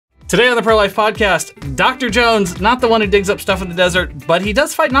Today on the ProLife Podcast, Dr. Jones, not the one who digs up stuff in the desert, but he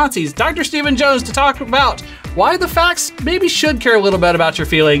does fight Nazis. Dr. Stephen Jones to talk about why the facts maybe should care a little bit about your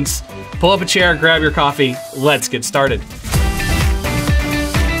feelings. Pull up a chair, grab your coffee. Let's get started.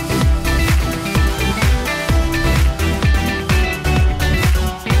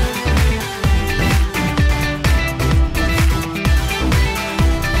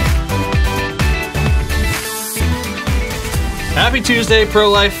 Happy Tuesday,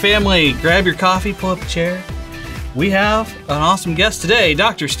 Pro-Life family. Grab your coffee, pull up a chair. We have an awesome guest today.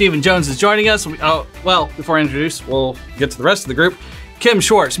 Dr. Stephen Jones is joining us. Well, before I introduce, we'll get to the rest of the group. Kim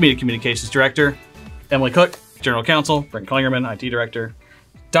Schwartz, Media Communications Director. Emily Cook, General Counsel. Brent Klingerman, IT Director.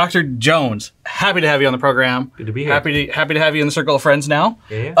 Dr. Jones, happy to have you on the program. Good to be here. Happy to have you in the circle of friends now.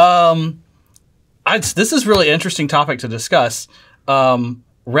 Yeah. This is a really interesting topic to discuss.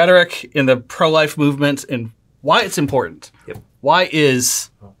 Rhetoric in the pro-life movement and why it's important. Yep. Why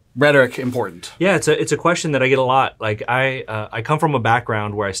is rhetoric important? Yeah, it's a question that I get a lot. Like I come from a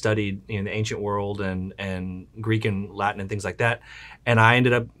background where I studied in the ancient world and Greek and Latin and things like that, and I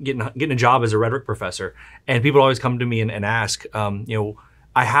ended up getting a job as a rhetoric professor. And people always come to me and ask,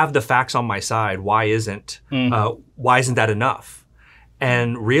 I have the facts on my side. Why isn't that enough?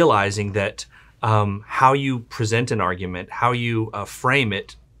 And realizing that how you present an argument, how you frame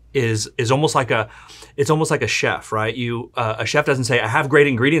it, is almost like a chef, right? A chef doesn't say, I have great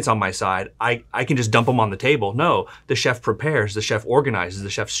ingredients on my side, I can just dump them on the table. No, the chef prepares, the chef organizes, the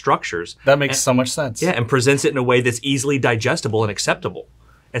chef structures. That makes so much sense. Yeah, and presents it in a way that's easily digestible and acceptable.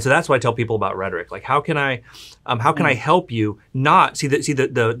 And so that's why I tell people about rhetoric. Like, how can I help you not see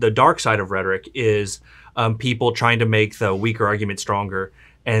the dark side of rhetoric is people trying to make the weaker argument stronger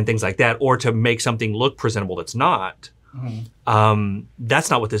and things like that, or to make something look presentable that's not. That's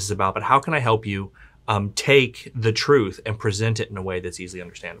not what this is about, but how can I help you take the truth and present it in a way that's easily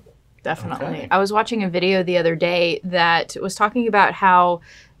understandable? Definitely. Okay. I was watching a video the other day that was talking about how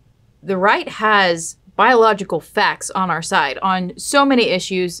the right has biological facts on our side on so many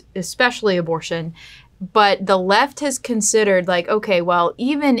issues, especially abortion. But the left has considered like, okay, well,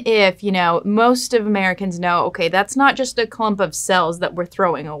 even if, most of Americans know, okay, that's not just a clump of cells that we're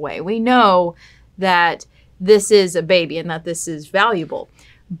throwing away. We know that this is a baby and that this is valuable.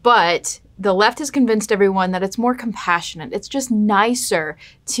 But the left has convinced everyone that it's more compassionate. It's just nicer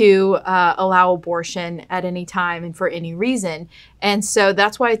to allow abortion at any time and for any reason. And so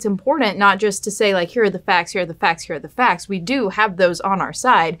that's why it's important not just to say, like, here are the facts, here are the facts, here are the facts. We do have those on our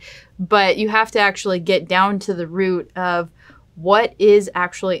side, but you have to actually get down to the root of what is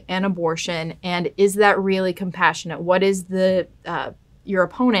actually an abortion, and is that really compassionate? What is your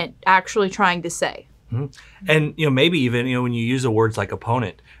opponent actually trying to say? Mm-hmm. And maybe even when you use the words like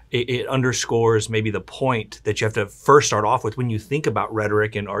opponent, it underscores maybe the point that you have to first start off with when you think about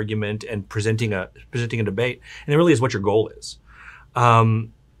rhetoric and argument and presenting a debate, and it really is what your goal is.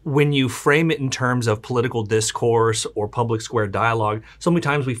 When you frame it in terms of political discourse or public square dialogue, so many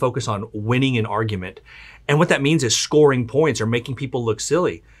times we focus on winning an argument, and what that means is scoring points or making people look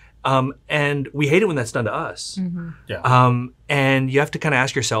silly. And we hate it when that's done to us. Mm-hmm. Yeah. And you have to kind of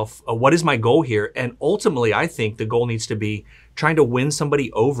ask yourself, what is my goal here? And ultimately, I think the goal needs to be trying to win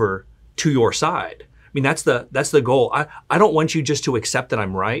somebody over to your side. I mean, that's the goal. I don't want you just to accept that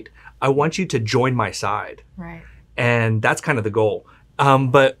I'm right. I want you to join my side. Right. And that's kind of the goal.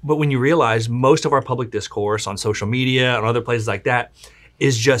 But when you realize most of our public discourse on social media and other places like that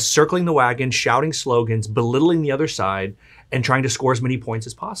is just circling the wagon, shouting slogans, belittling the other side, and trying to score as many points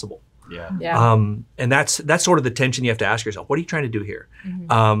as possible. Yeah. And that's sort of the tension you have to ask yourself. What are you trying to do here?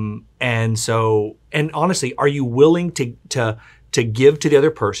 Mm-hmm. And honestly, are you willing to give to the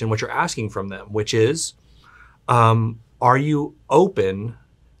other person what you're asking from them, which is, are you open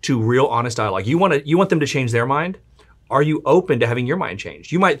to real honest dialogue? You want them to change their mind? Are you open to having your mind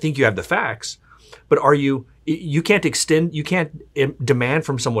changed? You might think you have the facts, but you can't demand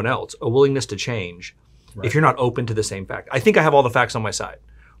from someone else a willingness to change. Right. If you're not open to the same fact. I think I have all the facts on my side,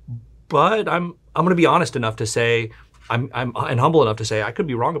 but I'm going to be honest enough to say, I'm humble enough to say, I could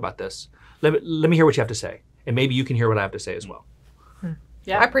be wrong about this. Let me hear what you have to say. And maybe you can hear what I have to say as well.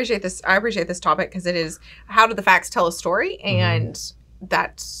 Yeah, I appreciate this. I appreciate this topic because it is, how do the facts tell a story? And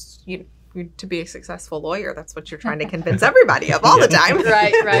that's, to be a successful lawyer, that's what you're trying to convince everybody of all the time.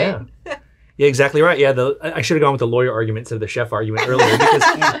 Right. Yeah, exactly right. Yeah, I should have gone with the lawyer argument instead of the chef argument earlier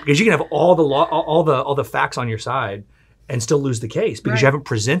because you can have all the facts on your side and still lose the case because you haven't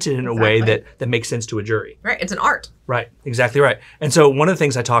presented it in a way that makes sense to a jury. Right, it's an art. Right, exactly right. And so one of the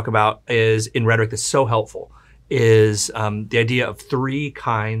things I talk about is in rhetoric that's so helpful is the idea of three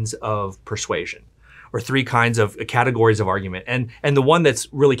kinds of persuasion, three kinds of categories of argument. And the one that's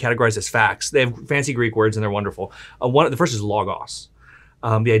really categorized as facts, they have fancy Greek words and they're wonderful. The first is logos.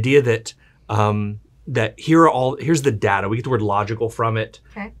 The idea that here's the data. We get the word logical from it.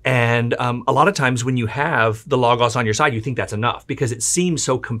 Okay. And a lot of times when you have the logos on your side, you think that's enough because it seems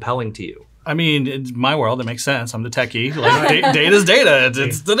so compelling to you. I mean, in my world, it makes sense. I'm the techie. Like, data's data.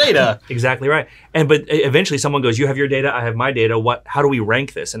 It's the data. Exactly right. But eventually someone goes, you have your data, I have my data. How do we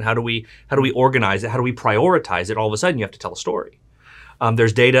rank this? And how do we organize it? How do we prioritize it? All of a sudden you have to tell a story.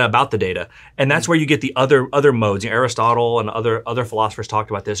 There's data about the data. And that's where you get the other modes. Aristotle and other philosophers talked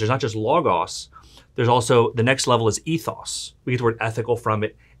about this. There's not just logos. There's also, the next level is ethos. We get the word ethical from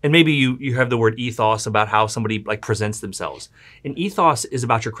it. And maybe you have the word ethos about how somebody like presents themselves. And ethos is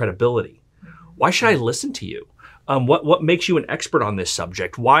about your credibility. Why should I listen to you? What makes you an expert on this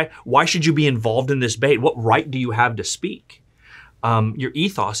subject? Why should you be involved in this debate? What right do you have to speak? Your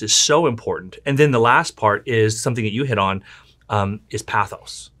ethos is so important. And then the last part is something that you hit on, is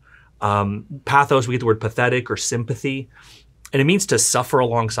pathos. Pathos, we get the word pathetic or sympathy, and it means to suffer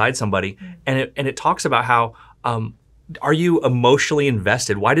alongside somebody. And it talks about how, are you emotionally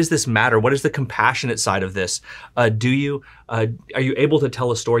invested? Why does this matter? What is the compassionate side of this? Are you able to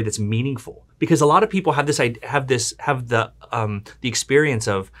tell a story that's meaningful? Because a lot of people have the experience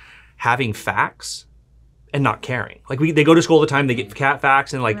of having facts and not caring. Like they go to school all the time, they get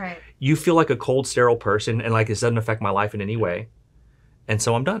facts, and you feel like a cold, sterile person, and like this doesn't affect my life in any way, and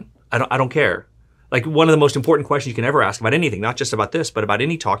so I'm done. I don't care. Like one of the most important questions you can ever ask about anything, not just about this, but about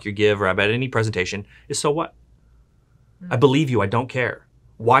any talk you give or about any presentation, is so what? I believe you. I don't care.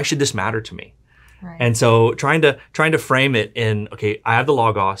 Why should this matter to me? Right. And so trying to frame it in, okay, I have the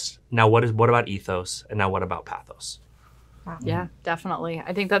logos. Now what about ethos? And now what about pathos? Wow. Yeah, definitely.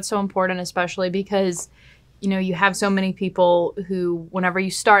 I think that's so important, especially because, you have so many people who, whenever you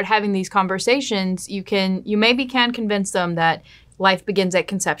start having these conversations, you maybe can convince them that life begins at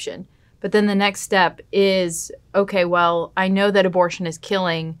conception. But then the next step is, okay, well, I know that abortion is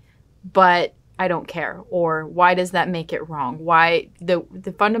killing, but I don't care. Or why does that make it wrong? Why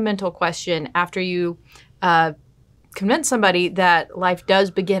the fundamental question after you convince somebody that life does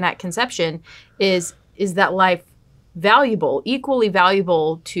begin at conception is that life valuable, equally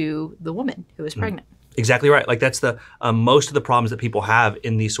valuable to the woman who is pregnant? Exactly right. Like that's the most of the problems that people have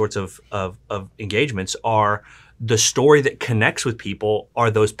in these sorts of engagements are the story that connects with people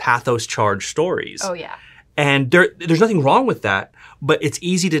are those pathos charged stories. Oh yeah. And there's nothing wrong with that, but it's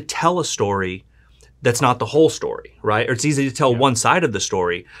easy to tell a story that's not the whole story, right? Or it's easy to tell one side of the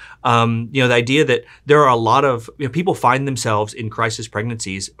story. The idea that there are a lot of people find themselves in crisis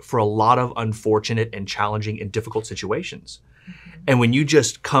pregnancies for a lot of unfortunate and challenging and difficult situations. Mm-hmm. And when you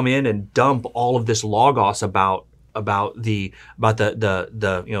just come in and dump all of this logos about the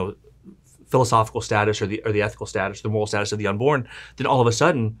philosophical status or the ethical status, the moral status of the unborn, then all of a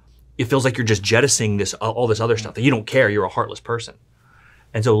sudden it feels like you're just jettisoning all this other stuff that you don't care. You're a heartless person.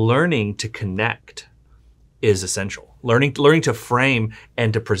 And so learning to connect is essential. Learning to frame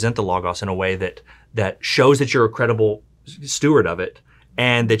and to present the logos in a way that shows that you're a credible steward of it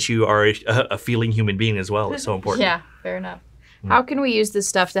and that you are a feeling human being as well is so important. Yeah, fair enough. How can we use this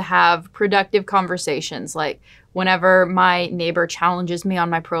stuff to have productive conversations? Like whenever my neighbor challenges me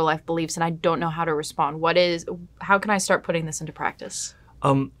on my pro-life beliefs and I don't know how to respond, how can I start putting this into practice?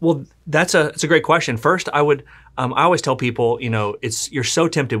 Well, it's a great question. First, I always tell people, you're so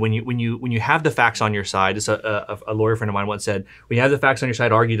tempted when you have the facts on your side. It's a lawyer friend of mine once said, when you have the facts on your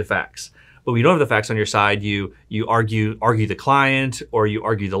side, argue the facts. But when you don't have the facts on your side, you argue the client, or you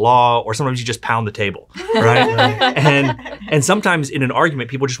argue the law, or sometimes you just pound the table, right? And sometimes in an argument,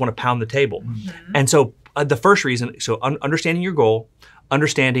 people just want to pound the table. Mm-hmm. And so the first reason, understanding your goal,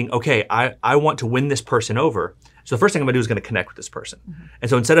 understanding, okay, I want to win this person over. So the first thing I'm going to do is going to connect with this person. Mm-hmm. And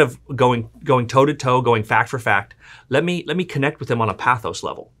so instead of going toe to toe, going fact for fact, let me connect with them on a pathos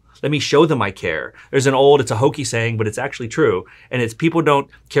level. Let me show them I care. It's a hokey saying, but it's actually true. And it's people don't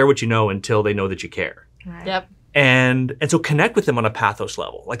care what you know until they know that you care. Right. Yep. And so connect with them on a pathos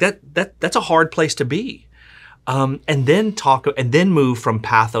level. Like that's a hard place to be. And then move from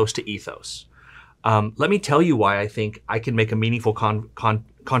pathos to ethos. Let me tell you why I think I can make a meaningful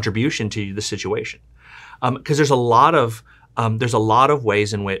contribution to the situation. Because there's a lot of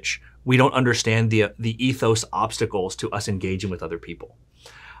ways in which we don't understand the ethos obstacles to us engaging with other people.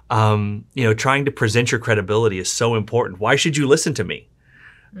 Trying to present your credibility is so important. Why should you listen to me?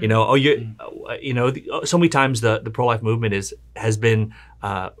 So many times the pro-life movement has been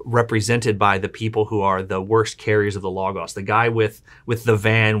represented by the people who are the worst carriers of the logos. The guy with the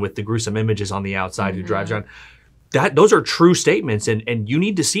van with the gruesome images on the outside who drives around. Those are true statements, and you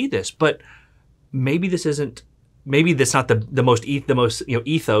need to see this. But maybe that's not the most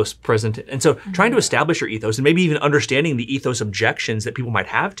ethos present. And so trying to establish your ethos and maybe even understanding the ethos objections that people might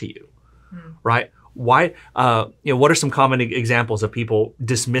have to you, right? Why, what are some common examples of people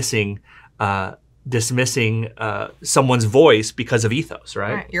dismissing someone's voice because of ethos,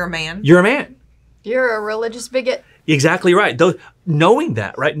 right? You're a man. You're a man. You're a religious bigot. Exactly right. Knowing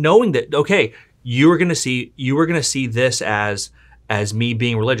that, right? Knowing that, okay, you were going to see this as me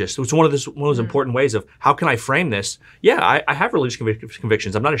being religious. So it's one of those important ways of how can I frame this? Yeah, I have religious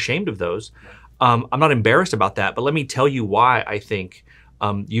convictions. I'm not ashamed of those. I'm not embarrassed about that. But let me tell you why I think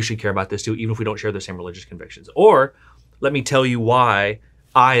you should care about this too, even if we don't share the same religious convictions. Or let me tell you why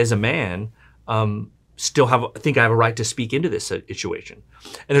I, as a man, think I have a right to speak into this situation.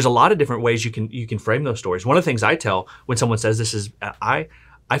 And there's a lot of different ways you can frame those stories. One of the things I tell when someone says this is I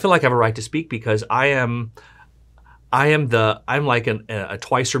feel like I have a right to speak because I'm like a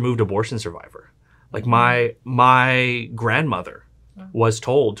twice removed abortion survivor. Like my grandmother was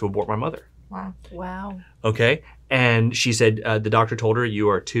told to abort my mother. Wow. Okay. And she said the doctor told her you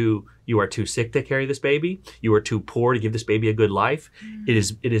are too sick to carry this baby. You are too poor to give this baby a good life. It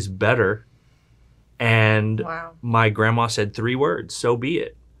is better. And my grandma said 3 words, so be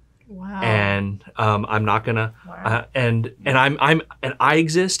it. Wow. And I'm not gonna and I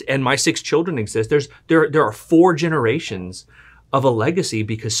exist and my 6 children exist. There are 4 generations of a legacy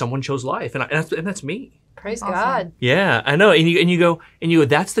because someone chose life, and that's me. Praise God. Yeah, I know. And you go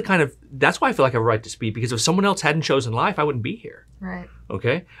that's why I feel like I have a right to speak, because if someone else hadn't chosen life, I wouldn't be here. Right.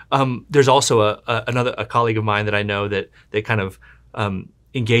 Okay. There's also a colleague of mine that I know that kind of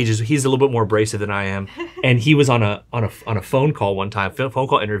engages. He's a little bit more abrasive than I am, and he was on a phone call one time, phone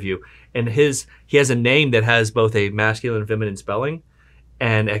call interview, and he has a name that has both a masculine and feminine spelling,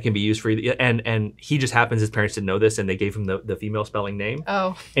 and it can be used for either. And he just happens, his parents didn't know this, and they gave him the female spelling name.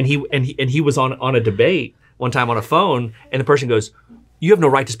 Oh. And he was on a debate one time on a phone, and the person goes, "You have no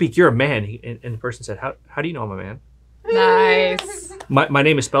right to speak. You're a man." And the person said, "How do you know I'm a man?" Nice. My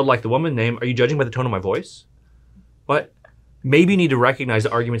name is spelled like the woman name. Are you judging by the tone of my voice? What? Maybe you need to recognize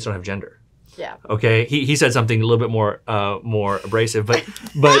that arguments don't have gender. Yeah. Okay. He said something a little bit more abrasive, but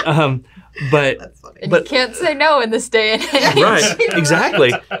That's funny. And you can't say no in this day and age. right,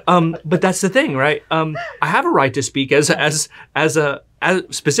 exactly. But that's the thing, right? I have a right to speak as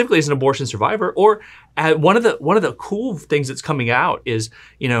specifically as an abortion survivor, or one of the cool things that's coming out is,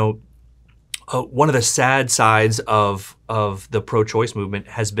 one of the sad sides of the pro-choice movement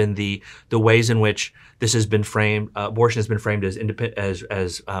has been the ways in which this has been framed. Abortion has been framed as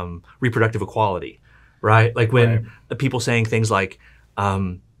as reproductive equality, right? Like when people saying things like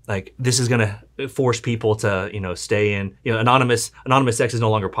this is going to force people to stay in anonymous sex is no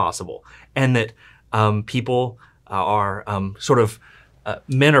longer possible, and that people are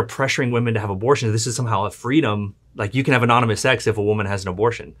men are pressuring women to have abortions. This is somehow a freedom. Like you can have anonymous sex if a woman has an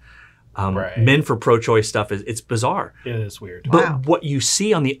abortion. Men for pro-choice stuff it's bizarre. It is weird. But what you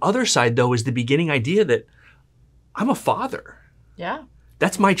see on the other side, though, is the beginning idea that I'm a father. Yeah.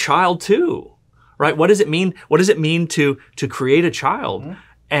 That's my child too, right? What does it mean? What does it mean to create a child? Mm-hmm.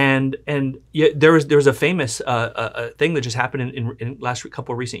 And yet there was a famous thing that just happened in last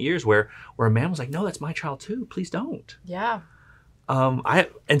couple of recent years where a man was like, "No, that's my child too. Please don't." Yeah.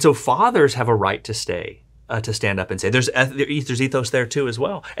 And so fathers have a right to stay. To stand up and say there's ethos there too as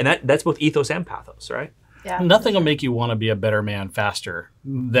well, and that's both ethos and pathos, right? Yeah. Nothing will make you want to be a better man faster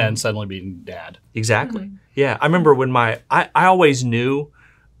than suddenly being dad. Exactly. Mm-hmm. Yeah, I remember when I always knew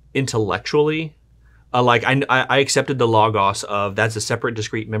intellectually, I accepted the logos of that's a separate,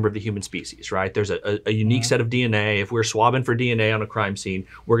 discrete member of the human species, right? There's a unique set of DNA. If we're swabbing for DNA on a crime scene,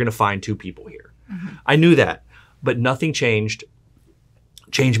 we're going to find 2 people here. Mm-hmm. I knew that, but nothing changed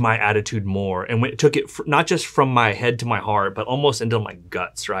my attitude more, and when it took it not just from my head to my heart, but almost into my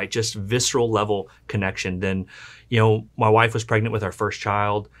guts, right? Just visceral level connection. Then, my wife was pregnant with our first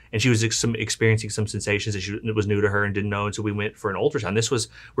child, and she was experiencing some sensations that was new to her and didn't know, and so we went for an ultrasound.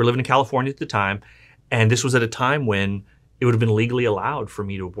 We're living in California at the time, and this was at a time when it would have been legally allowed for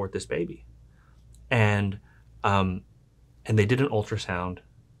me to abort this baby, and they did an ultrasound,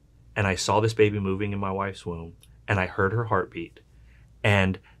 and I saw this baby moving in my wife's womb, and I heard her heartbeat.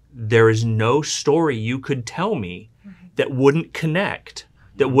 And there is no story you could tell me that wouldn't connect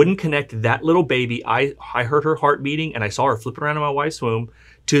that little baby. I heard her heart beating and I saw her flipping around in my wife's womb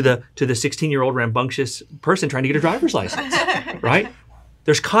to the 16-year-old rambunctious person trying to get a driver's license, right?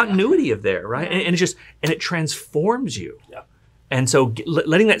 There's continuity of there, right? And it transforms you. Yeah. And so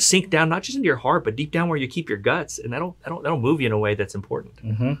letting that sink down, not just into your heart, but deep down where you keep your guts, and that'll move you in a way that's important.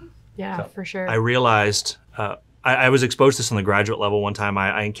 Mm-hmm. Yeah, for sure. I realized I was exposed to this on the graduate level one time.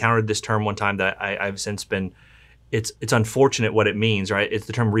 I encountered this term one time that I've since been, it's unfortunate what it means, right? It's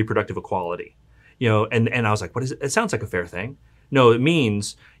the term reproductive equality, and I was like, what is it? It sounds like a fair thing. No, it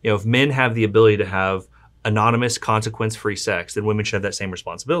means, if men have the ability to have anonymous, consequence-free sex, then women should have that same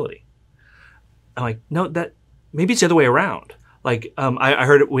responsibility. I'm like, no, that maybe it's the other way around. Like, I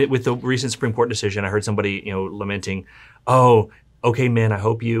heard it with the recent Supreme Court decision. I heard somebody, lamenting, oh, okay, men, I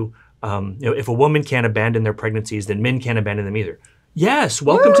hope you, if a woman can't abandon their pregnancies, then men can't abandon them either. Yes,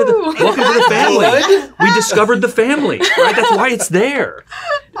 welcome to the family. We discovered the family, right? That's why it's there.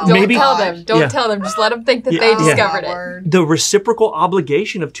 Don't tell them. Don't tell them. Just let them think that they discovered it. The reciprocal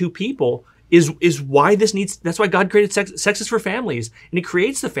obligation of two people is why that's why God created sex is for families, and it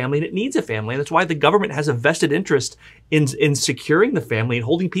creates the family, and it needs a family, and that's why the government has a vested interest in securing the family and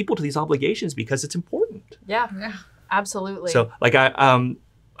holding people to these obligations, because it's important. Yeah, absolutely. So, like, I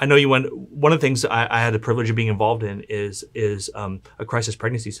know you went. One of the things I had the privilege of being involved in is a crisis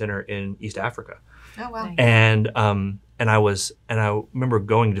pregnancy center in East Africa. Oh wow! And I remember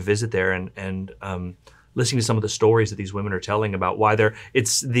going to visit there and listening to some of the stories that these women are telling about why the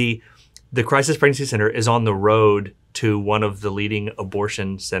crisis pregnancy center is on the road to one of the leading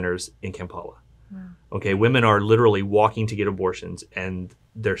abortion centers in Kampala. Wow. Okay, women are literally walking to get abortions, and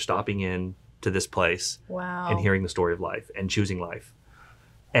they're stopping in to this place and hearing the story of life and choosing life.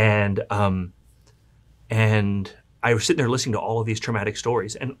 And I was sitting there listening to all of these traumatic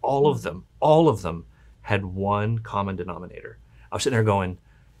stories, and all of them had one common denominator. I was sitting there going,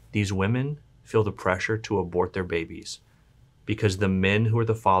 these women feel the pressure to abort their babies because the men who are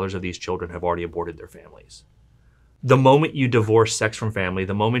the fathers of these children have already aborted their families. The moment you divorce sex from family,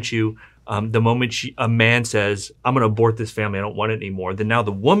 the moment a man says, I'm going to abort this family, I don't want it anymore, then now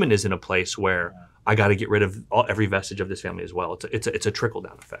the woman is in a place where I got to get rid of every vestige of this family as well. It's a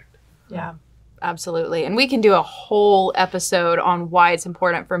trickle-down effect. Yeah, absolutely. And we can do a whole episode on why it's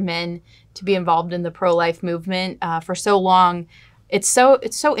important for men to be involved in the pro-life movement. For so long, it's so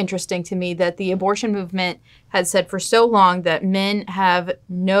interesting to me that the abortion movement has said for so long that men have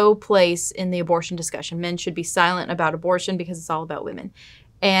no place in the abortion discussion. Men should be silent about abortion because it's all about women.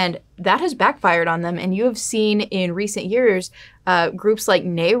 And that has backfired on them. And you have seen in recent years groups like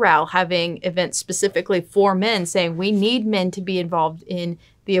NARAL having events specifically for men saying we need men to be involved in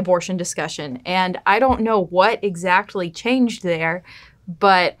the abortion discussion. And I don't know what exactly changed there,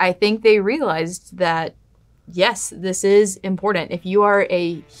 but I think they realized that, yes, this is important. If you are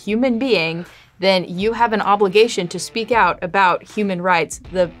a human being, then you have an obligation to speak out about human rights.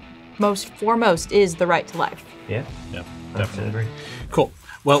 The most foremost is the right to life. Yeah, definitely. Cool.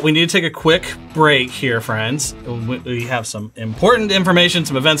 Well, we need to take a quick break here, friends. We have some important information,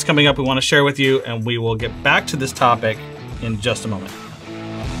 some events coming up we want to share with you, and we will get back to this topic in just a moment.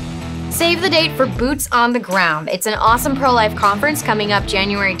 Save the date for Boots on the Ground. It's an awesome pro-life conference coming up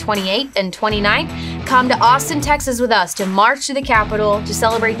January 28th and 29th. Come to Austin, Texas with us to march to the Capitol to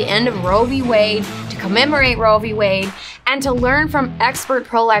celebrate the end of Roe v. Wade, to commemorate Roe v. Wade, and to learn from expert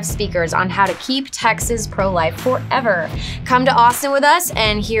pro-life speakers on how to keep Texas pro-life forever. Come to Austin with us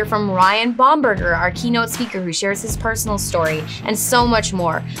and hear from Ryan Baumberger, our keynote speaker who shares his personal story, and so much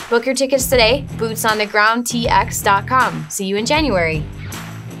more. Book your tickets today, bootsonthegroundtx.com. See you in January.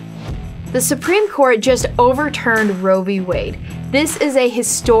 The Supreme Court just overturned Roe v. Wade. This is a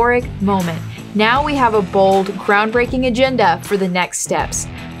historic moment. Now we have a bold, groundbreaking agenda for the next steps.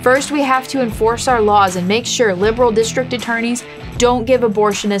 First, we have to enforce our laws and make sure liberal district attorneys don't give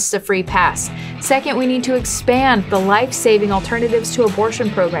abortionists a free pass. Second, we need to expand the life-saving alternatives to abortion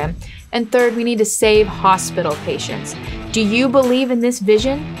program. And third, we need to save hospital patients. Do you believe in this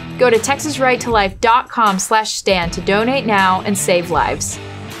vision? Go to texasrighttolife.com/stand to donate now and save lives.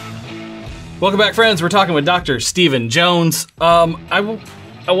 Welcome back, friends. We're talking with Dr. Stephen Jones. I want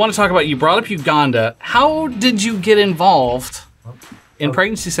to talk about, you brought up Uganda. How did you get involved in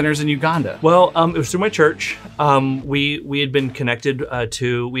pregnancy centers in Uganda? Well, it was through my church. We had been connected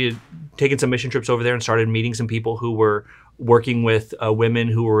we had taken some mission trips over there and started meeting some people who were working with women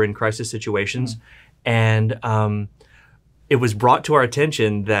who were in crisis situations. And it was brought to our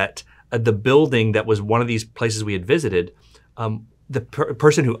attention that the building that was one of these places we had visited, the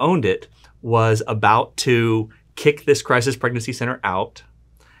person who owned it was about to kick this crisis pregnancy center out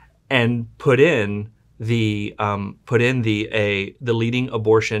and put in the leading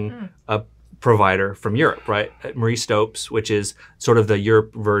abortion provider from Europe, right? Marie Stopes, which is sort of the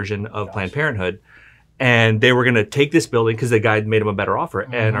Europe version of Planned Parenthood. And they were going to take this building because the guy made them a better offer.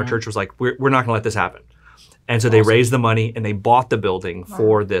 And our church was like, we're not going to let this happen. And so they raised the money and they bought the building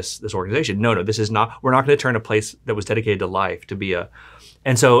for this organization. No, this is not. We're not going to turn a place that was dedicated to life to be a.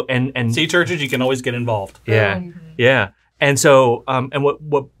 And so and See, churches, you can always get involved. Yeah. And so and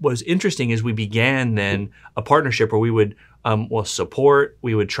what was interesting is we began then a partnership where we would support.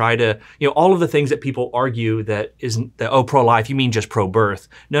 We would try to all of the things that people argue that isn't that pro-life. You mean just pro-birth?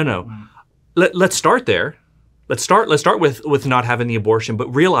 No. Let's start there. Let's start with not having the abortion, but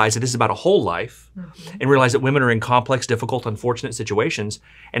realize that this is about a whole life, and realize that women are in complex, difficult, unfortunate situations.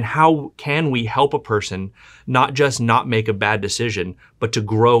 And how can we help a person not just not make a bad decision, but to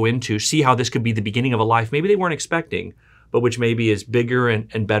grow into, see how this could be the beginning of a life maybe they weren't expecting, but which maybe is bigger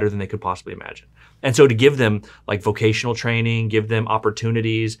and better than they could possibly imagine. And so to give them like vocational training, give them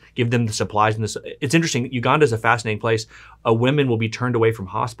opportunities, give them the supplies. It's interesting. Uganda is a fascinating place. Women will be turned away from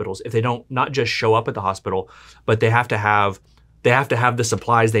hospitals if they don't not just show up at the hospital, but they have to have the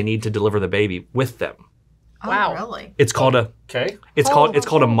supplies they need to deliver the baby with them. Wow. Oh, really? It's called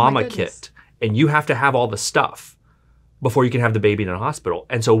a mama kit, and you have to have all the stuff before you can have the baby in a hospital.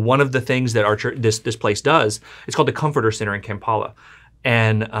 And so one of the things that our church, this place does, it's called the Comforter Center in Kampala,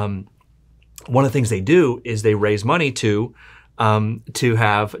 and one of the things they do is they raise money to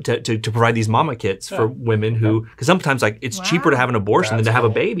provide these mama kits for women who, because sometimes like it's cheaper to have an abortion than to have a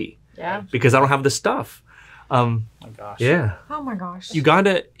baby. Yeah. Because I don't have the stuff. Oh my gosh. Yeah. Oh my gosh.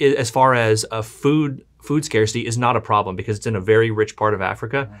 Uganda, as far as food scarcity, is not a problem because it's in a very rich part of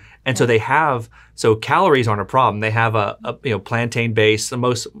Africa, and so calories aren't a problem. They have a plantain base.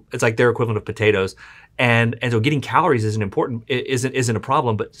 It's like their equivalent of potatoes. And so getting calories isn't a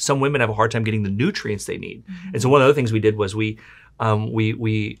problem, but some women have a hard time getting the nutrients they need. And so one of the other things we did was we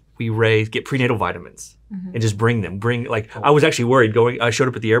get prenatal vitamins and just bring them. I was actually worried I showed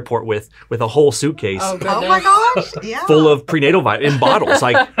up at the airport with a whole suitcase. Oh, goodness. Oh my gosh! Yeah. Full of prenatal vitamins in bottles,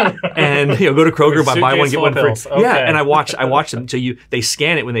 and go to Kroger, buy one get one free. Okay. Yeah, and I watch them. So they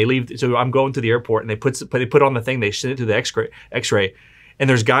scan it when they leave. So I'm going to the airport, and they put on the thing. They send it through the X-ray, and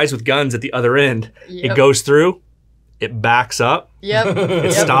there's guys with guns at the other end. Yep. It goes through, it backs up, Yep.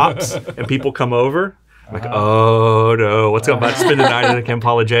 it stops, and people come over. I'm like, oh no, what's about to spend the night in a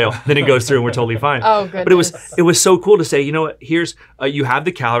Kampala jail? Then it goes through, and we're totally fine. Oh, goodness. But it was so cool to say, what? Here's you have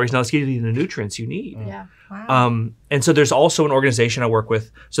the calories. Now let's give you the nutrients you need. Yeah. Wow. And so there's also an organization I work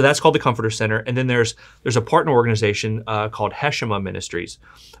with. So that's called the Comforter Center. And then there's a partner organization called Heshima Ministries,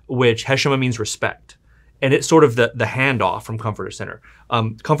 which Heshima means respect. And it's sort of the handoff from Comforter Center.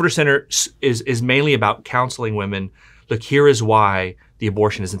 Comforter Center is mainly about counseling women. Look, here is why the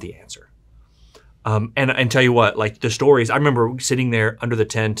abortion isn't the answer. And tell you what, like the stories, I remember sitting there under the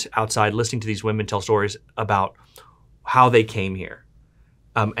tent outside listening to these women tell stories about how they came here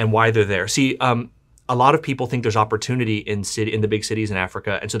and why they're there. See, a lot of people think there's opportunity in the big cities in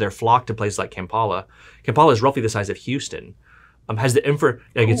Africa, and so they're flocked to places like Kampala. Kampala is roughly the size of Houston. Has the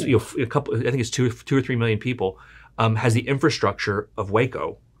it's a couple. I think it's 2 or 3 million people. Has the infrastructure of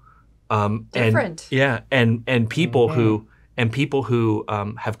Waco. Different. And people who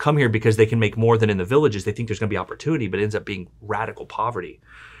have come here because they can make more than in the villages. They think there's going to be opportunity, but it ends up being radical poverty,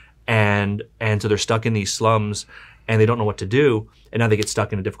 and so they're stuck in these slums, and they don't know what to do. And now they get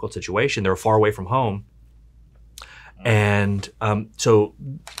stuck in a difficult situation. They're far away from home, and so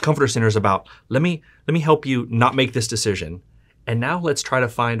Comforter Center is about let me help you not make this decision. And now let's try to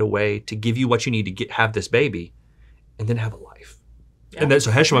find a way to give you what you need to have this baby and then have a life. Yeah. And then,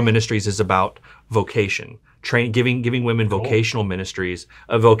 so Heshima Ministries is about vocation, giving women vocational ministries,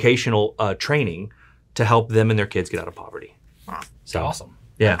 vocational training to help them and their kids get out of poverty. Wow. So awesome.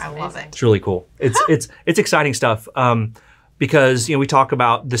 Yeah. I love it. It's really cool. It's exciting stuff because we talk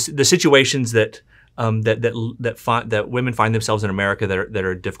about the situations that women find themselves in America that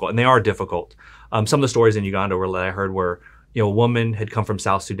are difficult, and they are difficult. Some of the stories in Uganda that I heard were, a woman had come from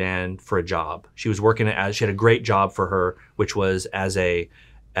South Sudan for a job. She was working she had a great job for her, which was as a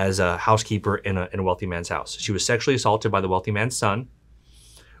housekeeper in a wealthy man's house. She was sexually assaulted by the wealthy man's son.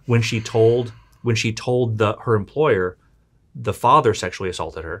 When she told her employer, the father sexually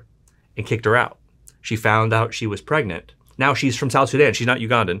assaulted her and kicked her out. She found out she was pregnant. Now she's from South Sudan. She's not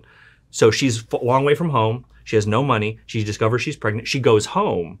Ugandan. So she's a long way from home. She has no money. She discovers she's pregnant. She goes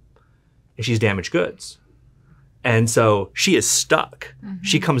home and she's damaged goods. And so she is stuck. Mm-hmm.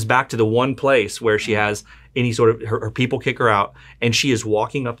 She comes back to the one place where she has any sort of, her people kick her out, and she is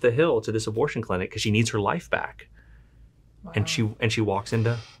walking up the hill to this abortion clinic because she needs her life back. Wow. And she walks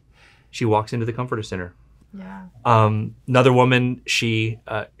into the Comforter Center. Yeah. Another woman, she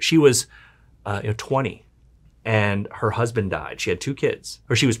was 20, and her husband died. She had 2 kids,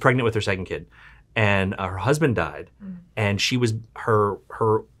 or she was pregnant with her second kid, and her husband died, and she was her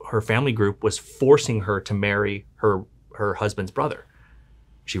family group was forcing her to marry her husband's brother.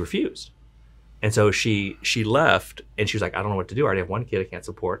 She refused, and so she left, and she was like, I don't know what to do. I already have one kid I can't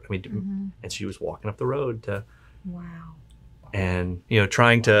support. I mean, and she was walking up the road to, and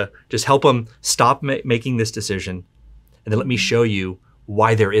trying to just help them stop making this decision, and then let me show you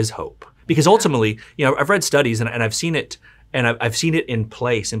why there is hope. Because ultimately, I've read studies and I've seen it, and I've seen it in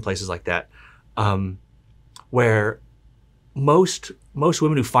places like that, where most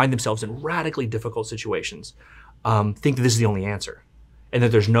women who find themselves in radically difficult situations think that this is the only answer, and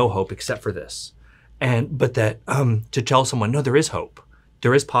that there's no hope except for this, but that to tell someone, no, there is hope,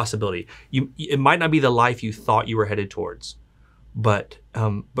 there is possibility. It might not be the life you thought you were headed towards, but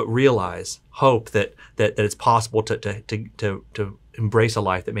realize hope that it's possible to embrace a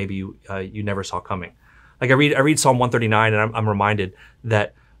life that maybe you never saw coming. Like I read Psalm 139, and I'm reminded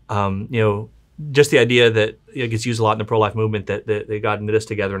that just the idea that it gets used a lot in the pro-life movement, that God knit us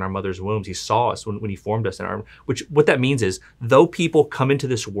together in our mother's wombs. He saw us when he formed us what that means is, though people come into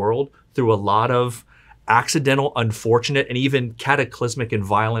this world through a lot of accidental, unfortunate, and even cataclysmic and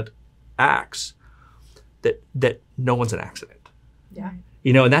violent acts, that no one's an accident. Yeah.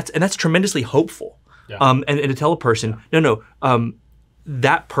 And that's tremendously hopeful. Yeah. And to tell a person, no,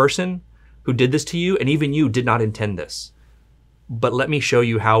 that person who did this to you, and even you, did not intend this. But let me show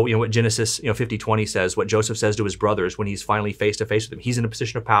you how, what Genesis 50:20 says, what Joseph says to his brothers when he's finally face to face with them. He's in a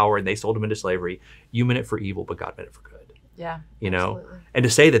position of power and they sold him into slavery. You meant it for evil, but God meant it for good. Yeah. Absolutely. And to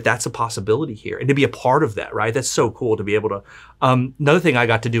say that that's a possibility here, and to be a part of that, right? That's so cool to be able to. Another thing I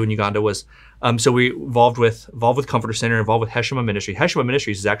got to do in Uganda was, so we involved with Comforter Center, involved with Heshima Ministries. Heshima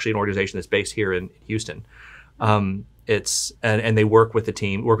Ministries is actually an organization that's based here in Houston. And they work with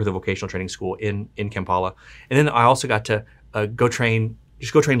the vocational training school in Kampala. And then I also got to go train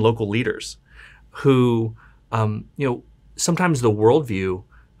local leaders who, sometimes the worldview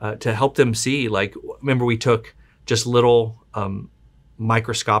to help them see, like, remember we took just little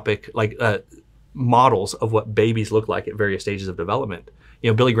microscopic models of what babies look like at various stages of development.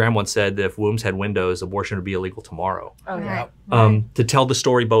 Billy Graham once said that if wombs had windows, abortion would be illegal tomorrow. Oh, yeah. To tell the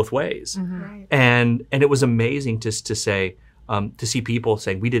story both ways. Mm-hmm. Right. And it was amazing to say, to see people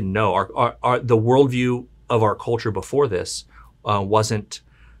saying, we didn't know. Our the worldview of our culture before this wasn't,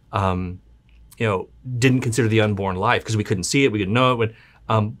 didn't consider the unborn life because we couldn't see it, we didn't know it.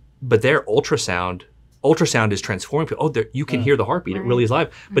 But their ultrasound is transforming people. Oh, you can hear the heartbeat. Right. It really is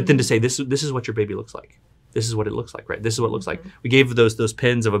live. But then to say, this is what your baby looks like. This is what it looks like, right? This is what it looks like. We gave those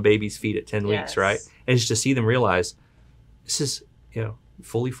pins of a baby's feet at 10 weeks, right? And just to see them realize, this is,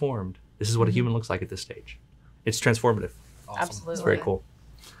 fully formed. This is what a human looks like at this stage. It's transformative. Awesome. Absolutely. It's very cool.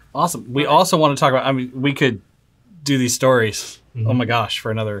 Awesome. We also want to talk about, we could do these stories, oh my gosh,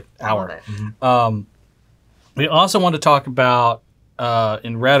 for another hour. We also want to talk about,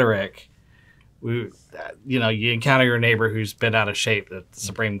 in Rhetoric, you encounter your neighbor who's been out of shape at the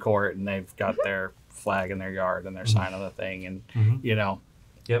Supreme Court, and they've got their flag in their yard and their sign on the thing, and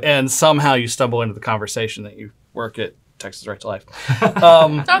and somehow you stumble into the conversation that you work at Texas Right to Life.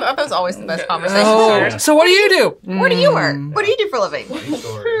 That was always the best conversation. So what do you do? Where do you work? What do you do for a living?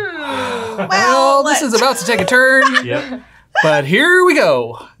 Well, this is about to take a turn. Yep. But here we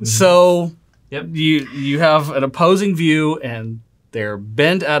go. So you have an opposing view, and they're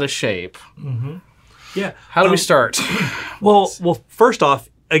bent out of shape. Yeah. How do we start? Well, first off,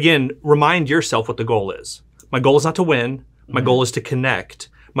 again, remind yourself what the goal is. My goal is not to win. My goal is to connect.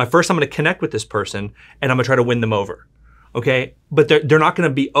 I'm going to connect with this person, and I'm going to try to win them over. Okay? But they're not going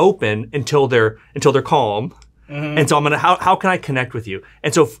to be open until they're calm. And so I'm going to, how can I connect with you?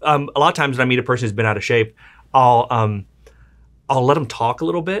 And so a lot of times when I meet a person who's been out of shape, I'll let them talk a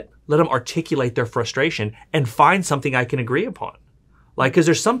little bit, let them articulate their frustration, and find something I can agree upon. Like, because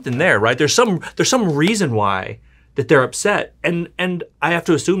there's something there, right? There's some reason why that they're upset, and I have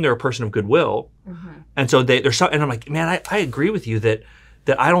to assume they're a person of goodwill, and so and I'm like, man, I agree with you that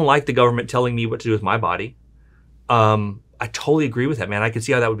I don't like the government telling me what to do with my body. I totally agree with that, man. I can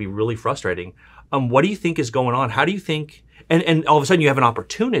see how that would be really frustrating. What do you think is going on? How do you think? And all of a sudden you have an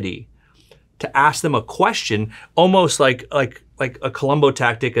opportunity to ask them a question, almost like a Columbo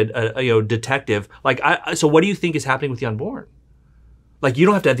tactic, a detective. So what do you think is happening with the unborn? Like, you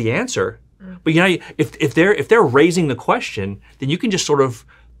don't have to have the answer, but if they're raising the question, then you can just sort of,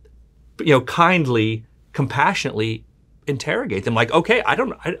 kindly, compassionately interrogate them. Like, okay,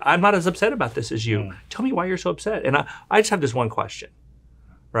 I'm not as upset about this as you. Tell me why you're so upset. And I just have this one question,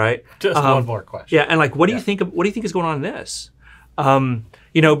 right? Just one more question. Yeah, and what do you think is going on in this?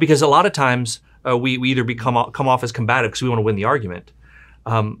 Because a lot of times we either come off as combative because we want to win the argument,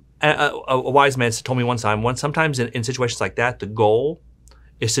 A wise man told me one time, sometimes in situations like that, the goal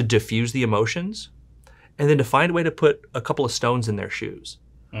is to diffuse the emotions and then to find a way to put a couple of stones in their shoes.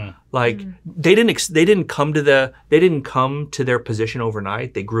 Like they didn't come to their position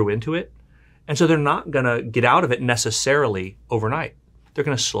overnight. They grew into it. And so they're not going to get out of it necessarily overnight. They're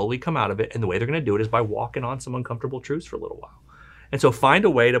going to slowly come out of it. And the way they're going to do it is by walking on some uncomfortable truths for a little while. And so find a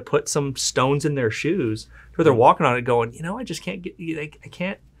way to put some stones in their shoes where they're walking on it going, I just can't get, I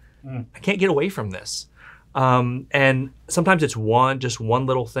can't get away from this. And sometimes it's just one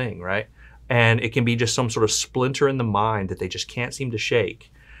little thing, right? And it can be just some sort of splinter in the mind that they just can't seem to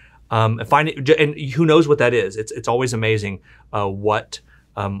shake. And who knows what that is? It's always amazing what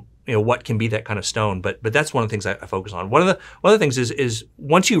can be that kind of stone. But that's one of the things I focus on. One of the things is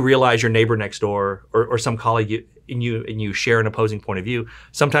once you realize your neighbor next door or some colleague and you share an opposing point of view,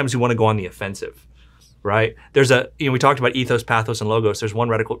 sometimes you want to go on the offensive, right? There's we talked about ethos, pathos, and logos. There's one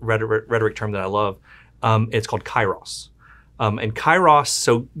rhetoric term that I love. It's called Kairos. And Kairos,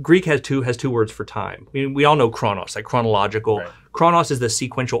 so Greek has two words for time. We all know chronos, like chronological. Right. Chronos is the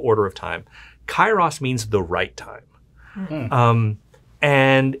sequential order of time. Kairos means the right time.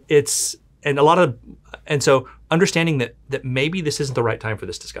 And so understanding that maybe this isn't the right time for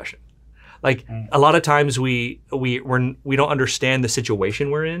this discussion. Like a lot of times we don't understand the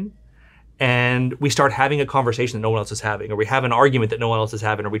situation we're in, and we start having a conversation that no one else is having, or we have an argument that no one else is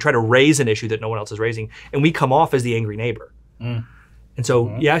having, or we try to raise an issue that no one else is raising, and we come off as the angry neighbor. And so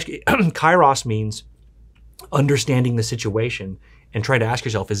Kairos means understanding the situation and trying to ask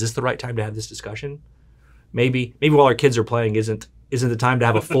yourself, is this the right time to have this discussion? Maybe while our kids are playing isn't the time to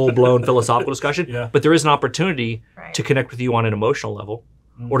have a full-blown philosophical discussion, but there is an opportunity to connect with you on an emotional level,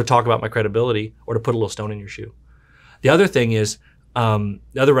 or to talk about my credibility, or to put a little stone in your shoe. The other thing is, the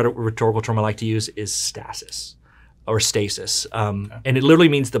other rhetorical term I like to use is stasis, or stasis. And it literally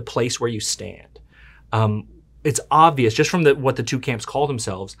means the place where you stand. It's obvious, just from what the two camps call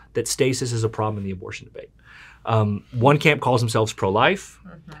themselves, that stasis is a problem in the abortion debate. One camp calls themselves pro-life,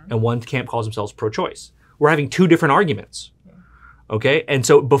 and one camp calls themselves pro-choice. We're having two different arguments. Okay? And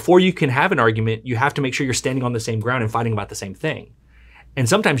so before you can have an argument, you have to make sure you're standing on the same ground and fighting about the same thing. And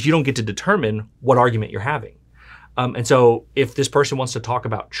sometimes you don't get to determine what argument you're having. And so if this person wants to talk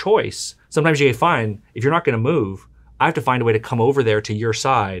about choice, sometimes you find, if you're not going to move, I have to find a way to come over there to your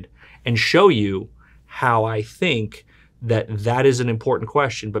side and show you how I think that is an important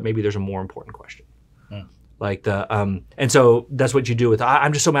question, but maybe there's a more important question. And so that's what you do with,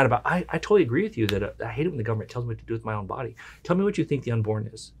 I'm just so mad about, I totally agree with you that I hate it when the government tells me what to do with my own body. Tell me what you think the unborn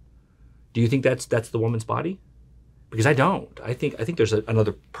is. Do you think that's the woman's body? Because I don't. I think there's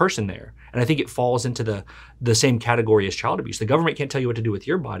another person there. And I think it falls into the same category as child abuse. The government can't tell you what to do with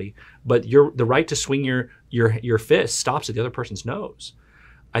your body, but the right to swing your fist stops at the other person's nose.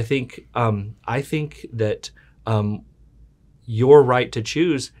 I think that your right to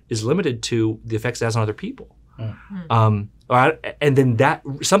choose is limited to the effects it has on other people. And then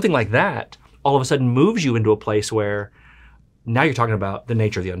something like that all of a sudden moves you into a place where now you're talking about the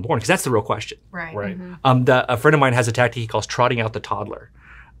nature of the unborn, because that's the real question. Right. A friend of mine has a tactic he calls trotting out the toddler,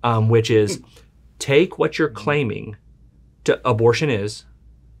 which is take what you're claiming to abortion is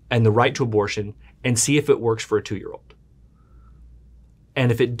and the right to abortion and see if it works for a 2-year-old.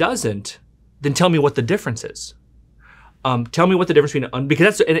 And if it doesn't, then tell me what the difference is. Tell me what the difference between,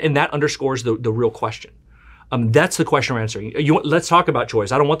 because that underscores the real question. That's the question we're answering. Let's talk about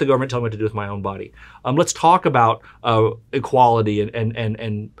choice. I don't want the government telling me what to do with my own body. Let's talk about equality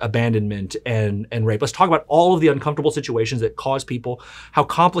and abandonment and rape. Let's talk about all of the uncomfortable situations that cause people, how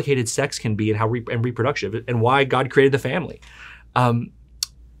complicated sex can be, and how reproductive, and why God created the family.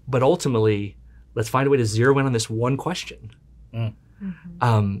 But ultimately, let's find a way to zero in on this one question.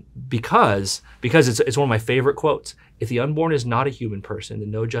 Because it's one of my favorite quotes. If the unborn is not a human person, then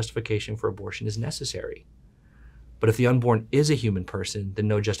no justification for abortion is necessary. But if the unborn is a human person, then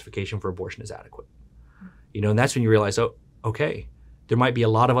no justification for abortion is adequate. And that's when you realize, oh, okay, there might be a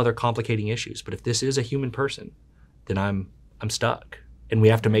lot of other complicating issues, but if this is a human person, then I'm stuck, and we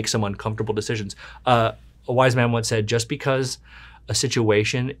have to make some uncomfortable decisions. A wise man once said, just because a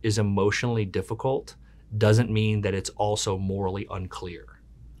situation is emotionally difficult doesn't mean that it's also morally unclear.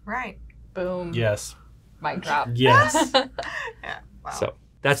 Right. Boom. Yes. Mic drop. Yes. Yeah. Wow. So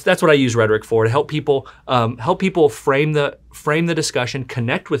that's what I use rhetoric for, to help people frame the discussion,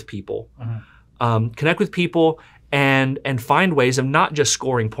 connect with people, and find ways of not just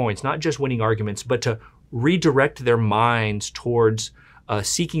scoring points, not just winning arguments, but to redirect their minds towards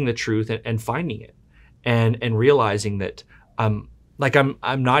seeking the truth and finding it, and realizing that I'm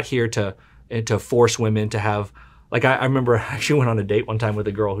not here to force women to have Like I remember I actually went on a date one time with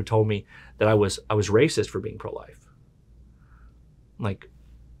a girl who told me that I was racist for being pro-life. I'm like,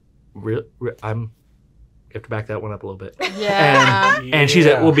 you have to back that one up a little bit. Yeah. And she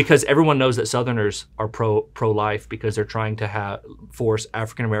said, well, because everyone knows that Southerners are pro-life because they're trying to force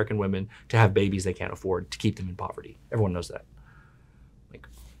African American women to have babies they can't afford to keep them in poverty. Everyone knows that. Like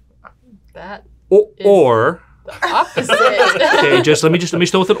That or the opposite. okay, let me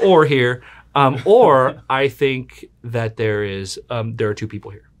still with an or here. Or I think that there are two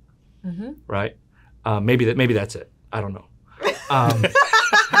people here, right? Maybe that's it. I don't know.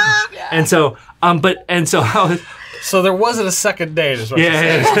 Yeah. And so So there wasn't a second date, is what you're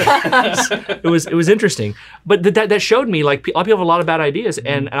saying. it was interesting, but that showed me like a lot of people have a lot of bad ideas,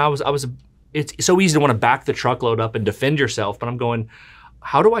 and I was it's so easy to want to back the truckload up and defend yourself, but I'm going,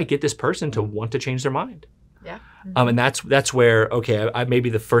 how do I get this person to want to change their mind? Yeah. And that's where I maybe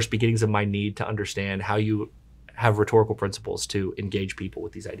the first beginnings of my need to understand how you have rhetorical principles to engage people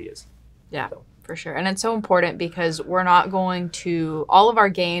with these ideas. Yeah, for sure. And it's so important because all of our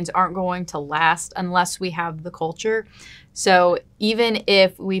gains aren't going to last unless we have the culture. So even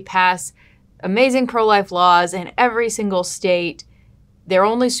if we pass amazing pro-life laws in every single state, they're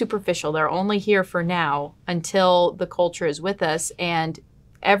only superficial. They're only here for now until the culture is with us and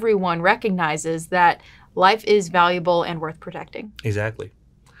everyone recognizes that life is valuable and worth protecting. Exactly.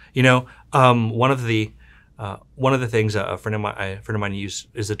 You know, one of the things a friend of mine uses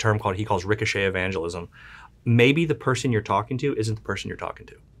is a term he calls ricochet evangelism. Maybe the person you're talking to isn't the person you're talking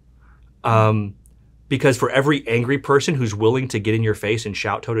to, because for every angry person who's willing to get in your face and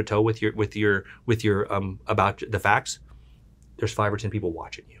shout toe to toe with your about the facts, there's 5 or 10 people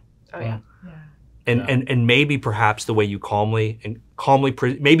watching you. Oh yeah. And maybe perhaps the way you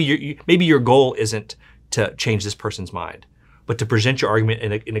maybe your goal isn't to change this person's mind, but to present your argument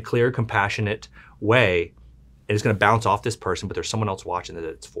in a clear, compassionate way. And it's going to bounce off this person, but there's someone else watching that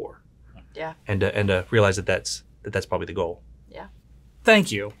it's for. Yeah. And to realize that's probably the goal. Yeah.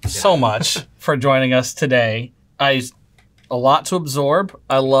 Thank you so much for joining us today. A lot to absorb.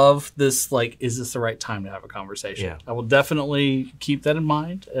 I love this, is this the right time to have a conversation? Yeah. I will definitely keep that in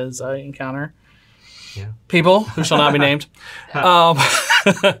mind as I encounter people who shall not be named.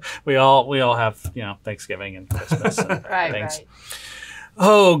 We all have, Thanksgiving and Christmas and things. Right.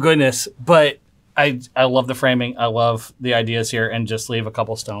 Oh, goodness. But I love the framing. I love the ideas here, and just leave a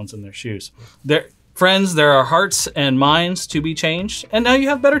couple stones in their shoes. Friends, there are hearts and minds to be changed, and now you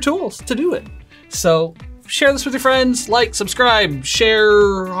have better tools to do it. So share this with your friends, subscribe,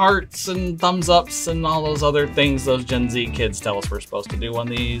 share hearts and thumbs ups and all those other things those Gen Z kids tell us we're supposed to do on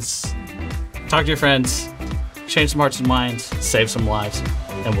these. Talk to your friends, change some hearts and minds, save some lives,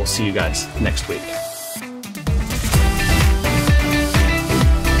 and we'll see you guys next week.